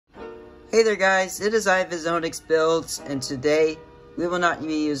Hey there guys, it is Vizonex Builds, and today we will not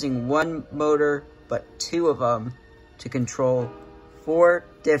be using one motor, but two of them to control 4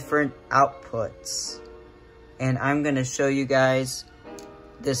 different outputs. And I'm going to show you guys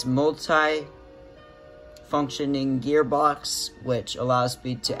this multi-functioning gearbox, which allows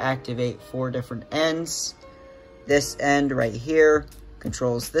me to activate 4 different ends. This end right here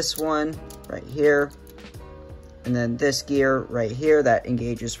controls this one right here. And then this gear right here that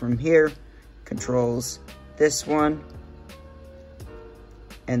engages from here controls this one.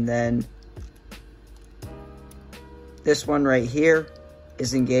 And then this one right here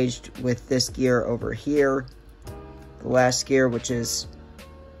is engaged with this gear over here. The last gear, which is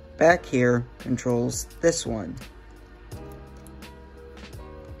back here, controls this one.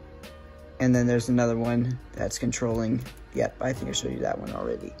 And then there's another one that's controlling, yep, I think I showed you that one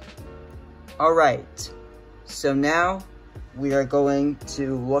already. All right. So now we are going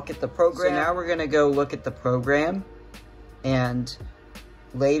to look at the program. So now we're going to go look at the program, and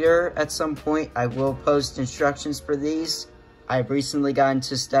later at some point I will post instructions for these. I've recently gotten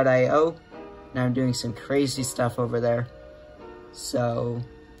to stud.io and I'm doing some crazy stuff over there. So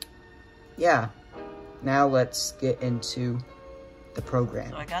yeah, now let's get into the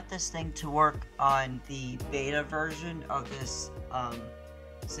program. So I got this thing to work on the beta version of this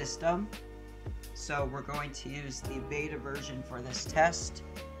system. So we're going to use the beta version for this test.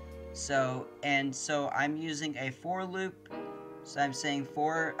 So I'm using a for loop. So I'm saying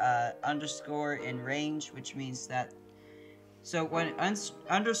for underscore in range, which means that, so when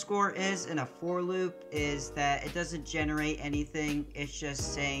underscore is in a for loop is that it doesn't generate anything. It's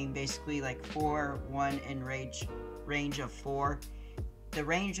just saying basically like for 1 in range of 4. The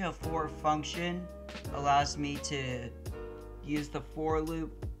range of 4 function allows me to use the for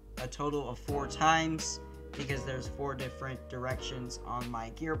loop a total of 4 times because there's 4 different directions on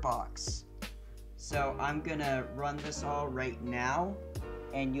my gearbox. So I'm gonna run this all right now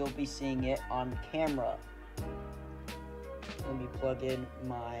and you'll be seeing it on camera. Let me plug in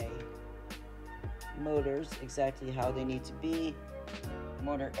my motors exactly how they need to be.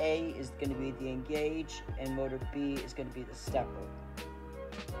 Motor A is going to be the engage and motor B is going to be the stepper.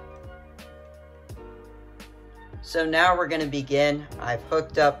 So now we're going to begin. I've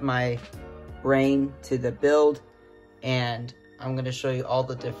hooked up my brain to the build and I'm going to show you all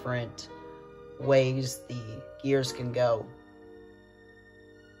the different ways the gears can go.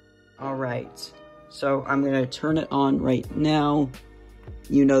 Alright, so I'm going to turn it on right now.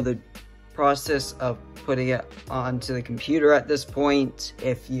 You know the process of putting it onto the computer at this point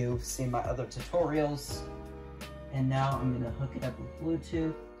if you've seen my other tutorials. And now I'm going to hook it up with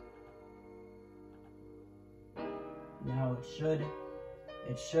Bluetooth. Now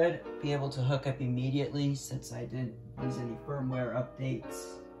it should be able to hook up immediately since I didn't use any firmware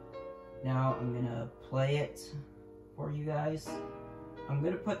updates. Now I'm gonna play it for you guys. I'm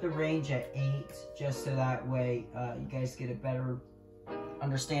gonna put the range at 8 just so that way you guys get a better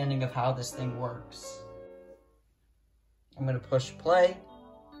understanding of how this thing works. I'm gonna push play.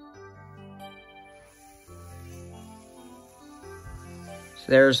 So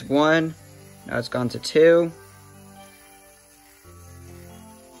there's 1, now it's gone to 2.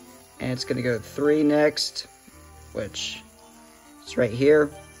 And it's gonna go to 3 next, which is right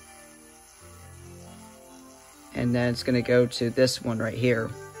here. And then it's gonna go to this one right here.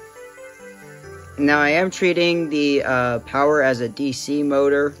 Now I am treating the power as a DC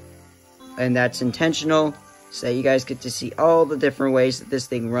motor, and that's intentional, so that you guys get to see all the different ways that this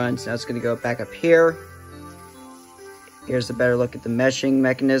thing runs. Now it's gonna go back up here. Here's a better look at the meshing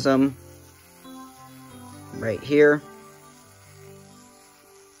mechanism. Right here.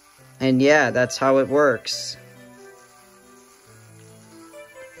 And yeah, that's how it works.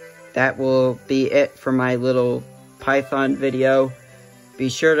 That will be it for my little Python video. Be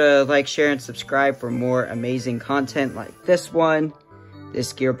sure to like, share, and subscribe for more amazing content like this one.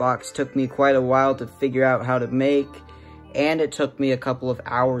 This gearbox took me quite a while to figure out how to make, and it took me a couple of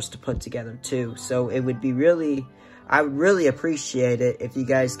hours to put together too. So it would be I would really appreciate it if you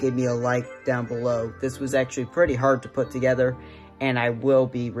guys gave me a like down below. This was actually pretty hard to put together, and I will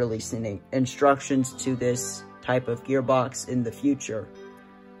be releasing instructions to this type of gearbox in the future.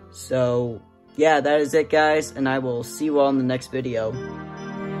 So yeah, that is it guys, and I will see you all in the next video.